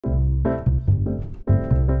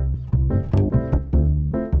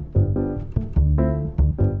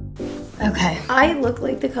Okay, I look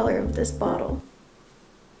like the color of this bottle.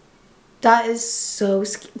 That is so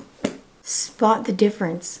spot the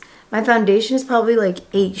difference. My foundation is probably like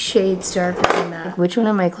 8 shades darker than that. Like, which one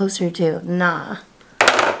am I closer to? Nah.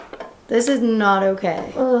 This is not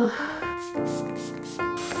okay. Ugh.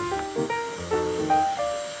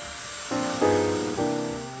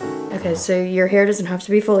 Okay, so your hair doesn't have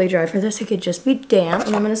to be fully dry for this. It could just be damp.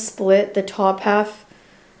 And I'm gonna split the top half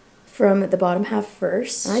from the bottom half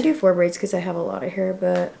first. And I do 4 braids because I have a lot of hair,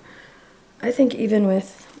 but I think even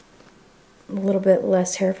with a little bit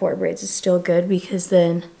less hair, 4 braids is still good because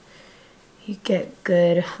then you get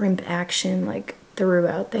good crimp action like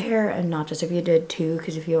throughout the hair and not just if you did 2,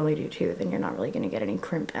 because if you only do 2 then you're not really going to get any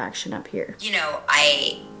crimp action up here. You know,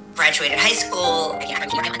 I graduated high school.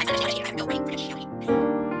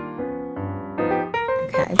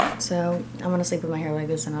 Okay, so I'm going to sleep with my hair like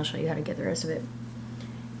this and I'll show you how to get the rest of it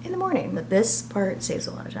in the morning, but this part saves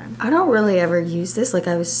a lot of time. I don't really ever use this. Like,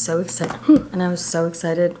 I was so excited and I was so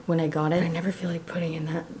excited when I got it. I never feel like putting in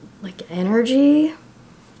that like energy,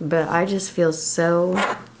 but I just feel so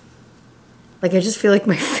like, I just feel like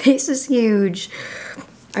my face is huge.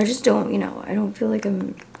 I just don't, you know, I don't feel like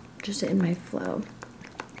I'm just in my flow,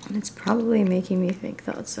 and it's probably making me think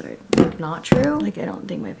thoughts that are like not true. Like, I don't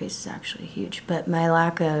think my face is actually huge, but my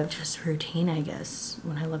lack of just routine, I guess,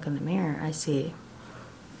 when I look in the mirror I see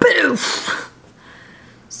Boof!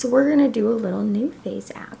 So we're gonna do a little new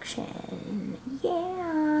face action.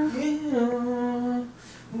 Yeah. Yeah.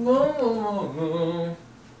 Whoa.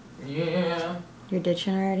 Yeah. You're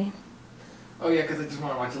ditching already? Oh yeah, because I just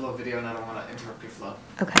want to watch a little video and I don't want to interrupt your flow.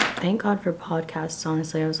 Okay. Thank God for podcasts,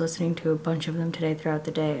 honestly. I was listening to a bunch of them today throughout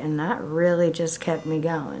the day, and that really just kept me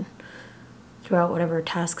going throughout whatever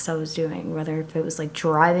tasks I was doing, whether if it was like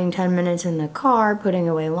driving 10 minutes in the car, putting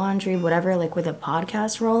away laundry, whatever. Like, with a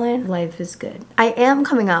podcast rolling, life is good. I am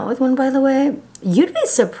coming out with one, by the way. You'd be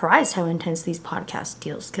surprised how intense these podcast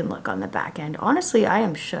deals can look on the back end. Honestly, I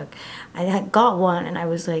am shook. I had got one and I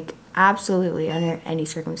was like, absolutely, under any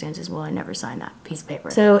circumstances will I never sign that piece of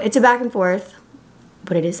paper. So it's a back and forth,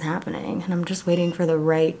 but it is happening, and I'm just waiting for the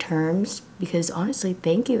right terms, because honestly,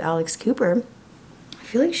 thank you, Alex Cooper. I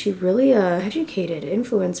feel like she really educated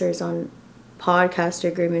influencers on podcast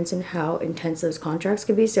agreements and how intense those contracts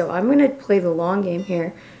could be. So I'm gonna play the long game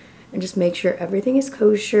here and just make sure everything is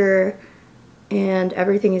kosher and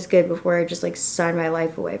everything is good before I just like sign my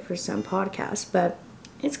life away for some podcast. But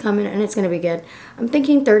it's coming and it's gonna be good. I'm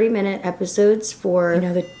thinking 30-minute episodes for, you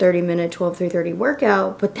know, the 30-minute 12 through 30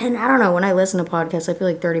 workout. But then, I don't know, when I listen to podcasts, I feel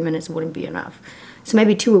like 30 minutes wouldn't be enough. So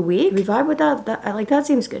maybe 2 a week? We vibe with that? That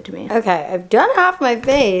seems good to me. Okay, I've done half my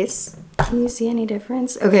face. Can you see any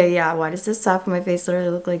difference? Okay, yeah, why does this half of my face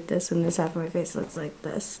literally look like this and this half of my face looks like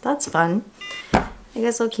this? That's fun. I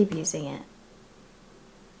guess I'll keep using it.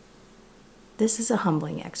 This is a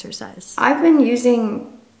humbling exercise. I've been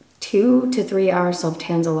using 2 to 3 hour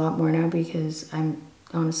self-tans a lot more now because I'm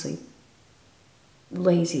honestly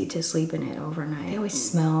lazy to sleep in it overnight. They always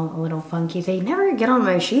smell a little funky. They never get on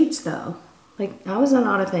my sheets though. Like, how is that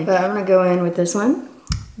not a thing? But I'm gonna go in with this one.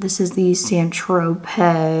 This is the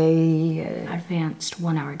Saint-Tropez Advanced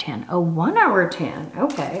 1 hour tan. Oh, 1 hour tan,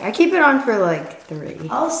 okay. I keep it on for like 3.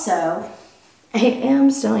 Also, I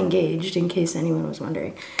am still engaged, in case anyone was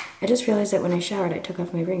wondering. I just realized that when I showered, I took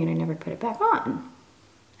off my ring and I never put it back on.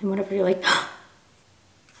 And whenever you're like,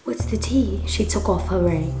 what's the tea? She took off her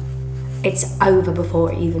ring. It's over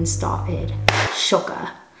before it even started.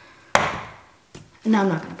 Shocker. And now I'm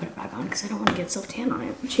not gonna put it back on because I don't want to get self-tan on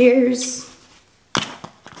it. Cheers.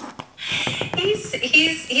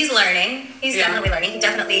 He's learning. He's definitely learning. He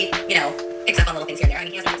definitely, you know, picks up on little things here and there. I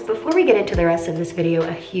mean, he has. Before we get into the rest of this video,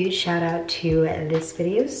 a huge shout out to this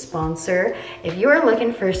video's sponsor. If you are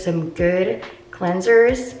looking for some good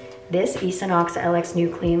cleansers, this Equinox LX New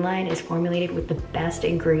Clean line is formulated with the best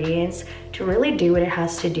ingredients to really do what it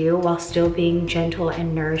has to do while still being gentle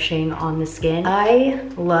and nourishing on the skin. I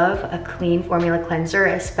love a clean formula cleanser,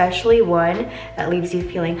 especially one that leaves you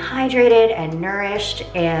feeling hydrated and nourished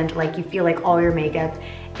and like you feel like all your makeup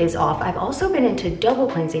is off. I've also been into double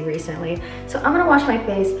cleansing recently, so I'm gonna wash my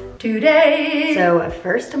face today. So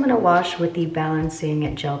first I'm gonna wash with the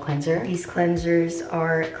Balancing Gel Cleanser. These cleansers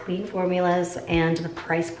are clean formulas and the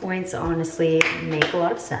price points honestly make a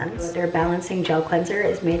lot of sense. Their Balancing Gel Cleanser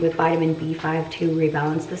is made with vitamin B5 to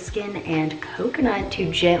rebalance the skin and coconut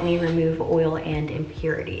to gently remove oil and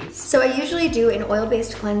impurities. So I usually do an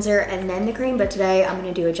oil-based cleanser and then the cream, but today I'm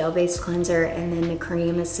gonna do a gel-based cleanser and then the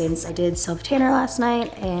cream since I did self-tanner last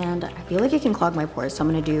night and I feel like it can clog my pores, so I'm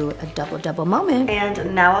gonna do a double moment.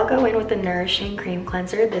 And now I'll go in with the Nourishing Cream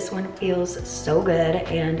Cleanser. This one feels so good,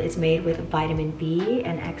 and it's made with vitamin B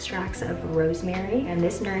and extracts of rosemary. And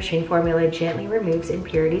this nourishing formula gently removes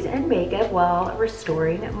impurities and makeup while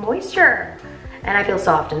restoring moisture. And I feel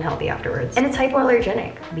soft and healthy afterwards. And it's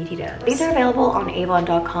hypoallergenic, BT does. These are available on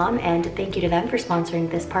avon.com, and thank you to them for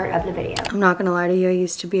sponsoring this part of the video. I'm not gonna lie to you, I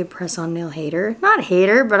used to be a press-on nail hater. Not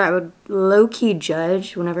hater, but I would low-key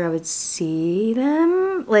judge whenever I would see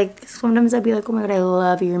them. Like, sometimes I'd be like, oh my God, I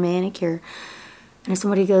love your manicure. And if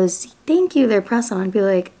somebody goes, thank you, they're press-on, I'd be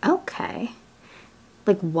like, okay.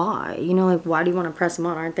 Like, why? You know, like, why do you want to press them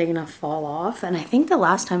on? Aren't they gonna fall off? And I think the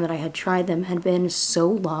last time that I had tried them had been so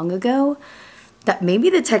long ago that maybe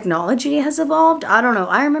the technology has evolved. I don't know.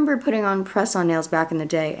 I remember putting on press-on nails back in the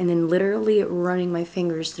day and then literally running my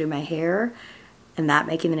fingers through my hair and that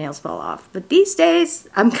making the nails fall off. But these days,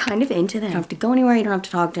 I'm kind of into them. You don't have to go anywhere, you don't have to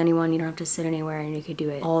talk to anyone, you don't have to sit anywhere, and you could do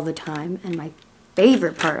it all the time. And my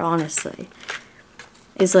favorite part, honestly,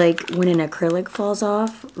 is like when an acrylic falls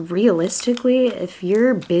off, realistically, if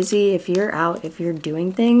you're busy, if you're out, if you're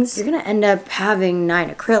doing things, you're gonna end up having 9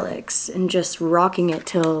 acrylics and just rocking it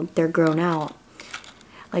till they're grown out.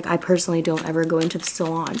 Like, I personally don't ever go into the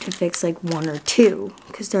salon to fix like 1 or 2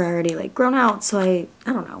 because they're already like grown out. So I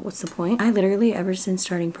don't know, what's the point? I literally, ever since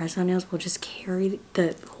starting press-on nails, will just carry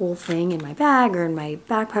the whole thing in my bag or in my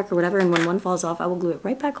backpack or whatever. And when one falls off, I will glue it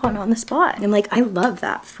right back on the spot. And like, I love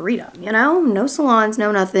that freedom, you know? No salons,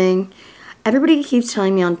 no nothing. Everybody keeps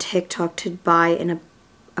telling me on TikTok to buy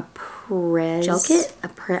a press gel kit.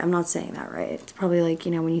 I'm not saying that right. It's probably like,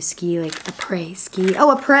 you know, when you ski, like a prey ski.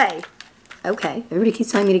 Oh, a prey. Okay, everybody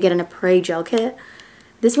keeps telling me to get an Apres gel kit.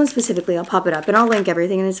 This one specifically, I'll pop it up and I'll link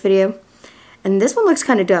everything in this video. And this one looks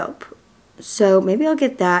kind of dope. So maybe I'll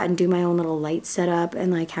get that and do my own little light setup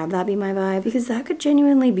and like have that be my vibe because that could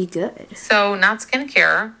genuinely be good. So not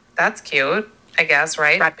skincare, that's cute, I guess,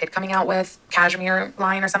 right? Brad Pitt coming out with cashmere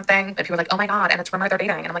line or something. And people are like, oh my God, and it's rumor they're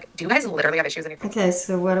dating. And I'm like, do you guys literally have issues in your... Okay,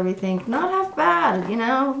 so what do we think? Not half bad, you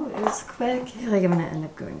know? It was quick. I feel like I'm gonna end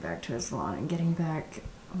up going back to a salon and getting back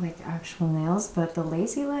like actual nails, but the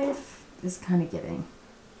lazy life is kind of giving.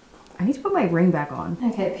 I need to put my ring back on.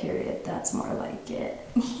 Okay, period. That's more like it.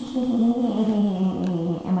 Am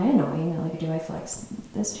I annoying? Like, do I flex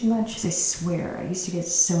this too much? 'Cause I swear, I used to get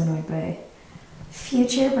so annoyed by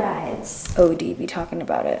future brides. OD be talking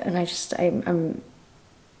about it, and I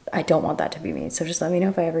don't want that to be me. So just let me know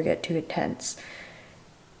if I ever get too intense.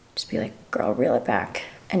 Just be like, girl, reel it back.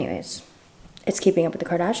 Anyways. It's Keeping Up with the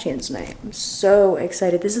Kardashians night. I'm so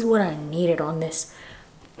excited. This is what I needed on this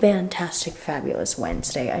fantastic, fabulous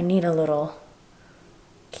Wednesday. I need a little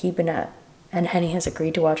keeping up. And Henny has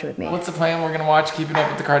agreed to watch it with me. What's the plan? We're gonna watch Keeping Up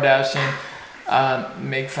with the Kardashians.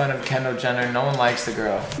 Make fun of Kendall Jenner. No one likes the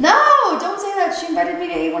girl. No, don't say that. She invited me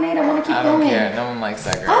to 818. I want to keep going. I don't care. No one likes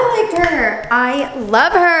that girl. I like her. I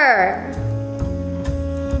love her.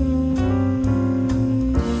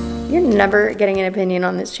 You're never getting an opinion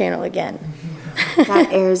on this channel again.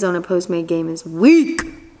 That Arizona Postmate game is weak.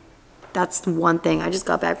 That's the one thing. I just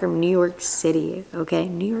got back from New York City, okay?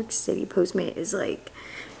 New York City Postmate is like,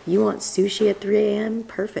 you want sushi at 3 a.m.?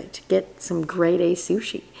 Perfect. Get some grade A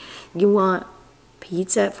sushi. You want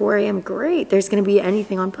pizza at 4 a.m.? Great. There's going to be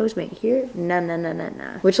anything on Postmate. Here?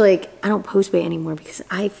 No. Which, like, I don't Postmate anymore because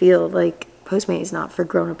I feel like Postmate is not for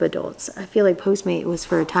grown-up adults. I feel like Postmate was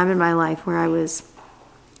for a time in my life where I was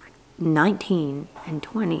 19 and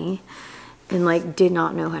 20 and like did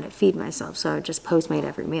not know how to feed myself, so I would just Postmate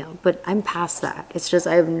every meal. But I'm past that. It's just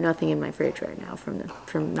I have nothing in my fridge right now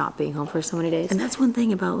from not being home for so many days. And that's one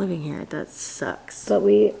thing about living here that sucks. But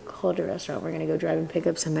we called a restaurant. We're gonna go drive and pick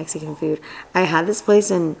up some Mexican food. I had this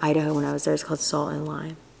place in Idaho when I was there. It's called Salt and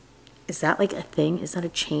Lime. Is that like a thing? Is that a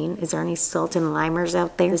chain? Is there any salt and limers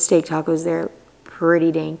out there? The steak tacos there,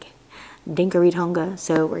 pretty dank. Dinkery tonga.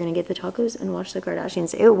 So we're gonna get the tacos and watch the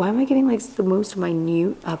Kardashians. Ew, why am I getting like the most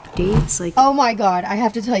minute updates? Like, oh my God, I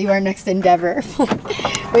have to tell you our next endeavor.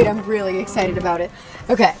 Wait, I'm really excited about it.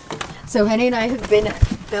 Okay, so Henny and I have been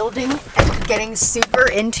building and getting super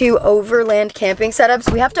into overland camping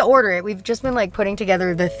setups. We have to order it. We've just been like putting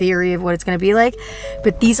together the theory of what it's gonna be like.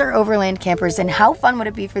 But these are overland campers, and how fun would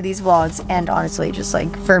it be for these vlogs? And honestly, just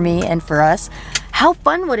like for me and for us, how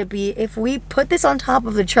fun would it be if we put this on top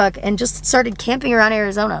of the truck and just started camping around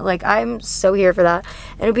Arizona? Like, I'm so here for that.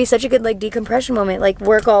 And it'd be such a good like decompression moment, like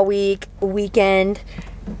work all week, weekend,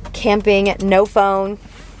 camping, no phone,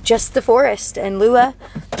 just the forest and Lua,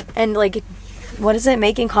 and like, what is it,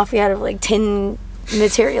 making coffee out of like tin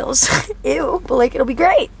materials. Ew, but like it'll be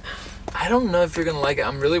great. I don't know if you're gonna like it.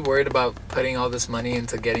 I'm really worried about putting all this money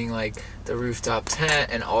into getting like the rooftop tent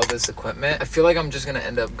and all this equipment. I feel like I'm just gonna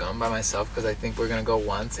end up going by myself because I think we're gonna go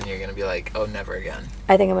once and you're gonna be like, oh, never again.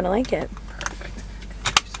 I think I'm gonna like it. Perfect.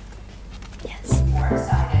 Yes. More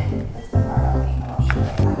excited.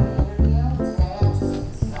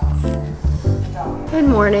 Good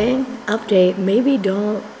morning. Update. Maybe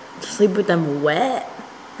don't sleep with them wet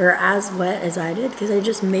or as wet as I did because I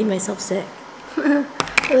just made myself sick.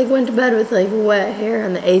 I like went to bed with like wet hair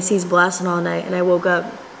and the AC's blasting all night and I woke up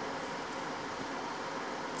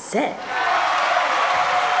sick.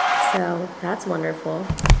 So that's wonderful.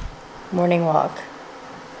 Morning walk.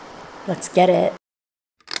 Let's get it.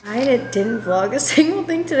 I didn't vlog a single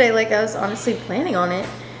thing today. Like I was honestly planning on it.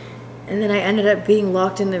 And then I ended up being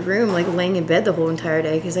locked in the room, like laying in bed the whole entire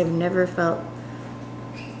day because I've never felt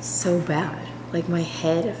so bad. Like my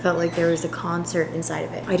head felt like there was a concert inside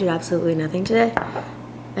of it. I did absolutely nothing today.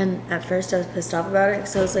 And at first I was pissed off about it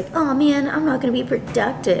because I was like, oh man, I'm not gonna be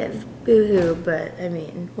productive. Boo-hoo. But I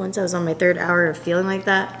mean, once I was on my 3rd hour of feeling like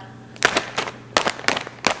that,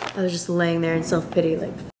 I was just laying there in self-pity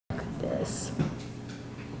like, fuck this.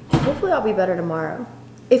 Hopefully I'll be better tomorrow.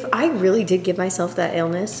 If I really did give myself that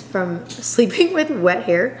illness from sleeping with wet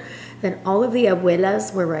hair, then all of the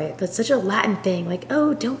abuelas were right. That's such a Latin thing. Like,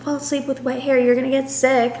 oh, don't fall asleep with wet hair. You're gonna get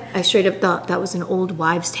sick. I straight up thought that was an old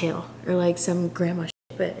wives' tale or like some grandma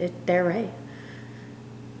shit, but they're right.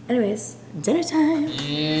 Anyways, dinner time.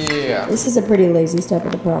 Yeah. This is a pretty lazy step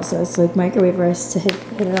of the process. Like microwave rice to hit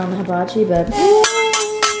it on the hibachi, but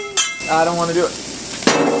I don't want to do it.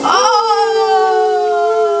 Oh!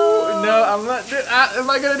 No, I'm not doing it. Am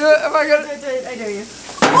I gonna do it? Am I gonna? I dare you.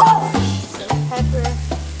 Oh! So pepper.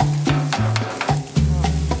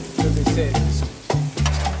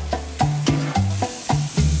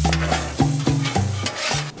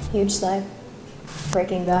 Huge Slide.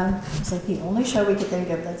 Breaking Bad. It's like the only show we could think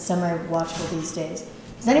of that's semi-watchable these days.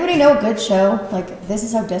 Does anybody know a good show? Like, this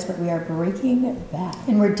is how desperate we are. Breaking Bad.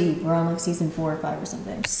 And we're deep. We're on like season 4 or 5 or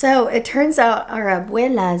something. So it turns out our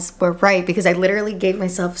abuelas were right because I literally gave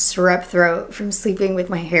myself strep throat from sleeping with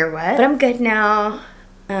my hair wet. But I'm good now.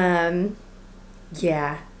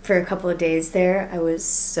 Yeah. For a couple of days there, I was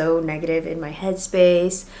so negative in my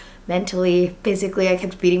headspace, mentally, physically. I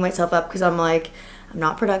kept beating myself up because I'm like, I'm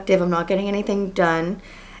not productive. I'm not getting anything done.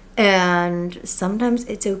 And sometimes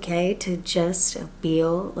it's okay to just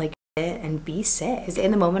feel like shit and be sick. 'Cause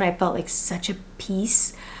in the moment, I felt like such a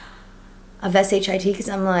piece of SHIT because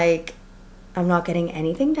I'm like, I'm not getting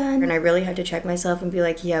anything done. And I really had to check myself and be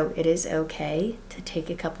like, yo, it is okay to take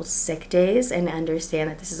a couple sick days and understand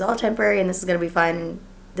that this is all temporary and this is going to be fine.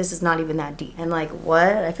 This is not even that deep. And like,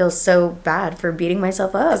 what? I feel so bad for beating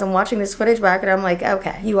myself up. As I'm watching this footage back and I'm like,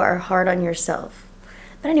 okay, you are hard on yourself.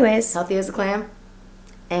 But anyways, healthy as a clam.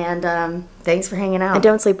 And thanks for hanging out. And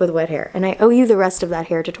don't sleep with wet hair. And I owe you the rest of that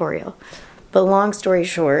hair tutorial. But long story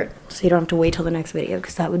short, so you don't have to wait till the next video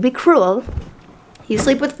because that would be cruel. You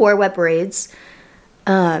sleep with 4 wet braids.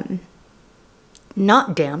 Not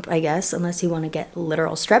damp, I guess, unless you want to get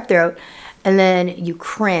literal strep throat. And then you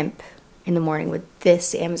crimp in the morning with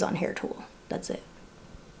this Amazon hair tool. That's it.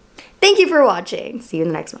 Thank you for watching. See you in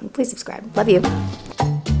the next one. Please subscribe. Love you.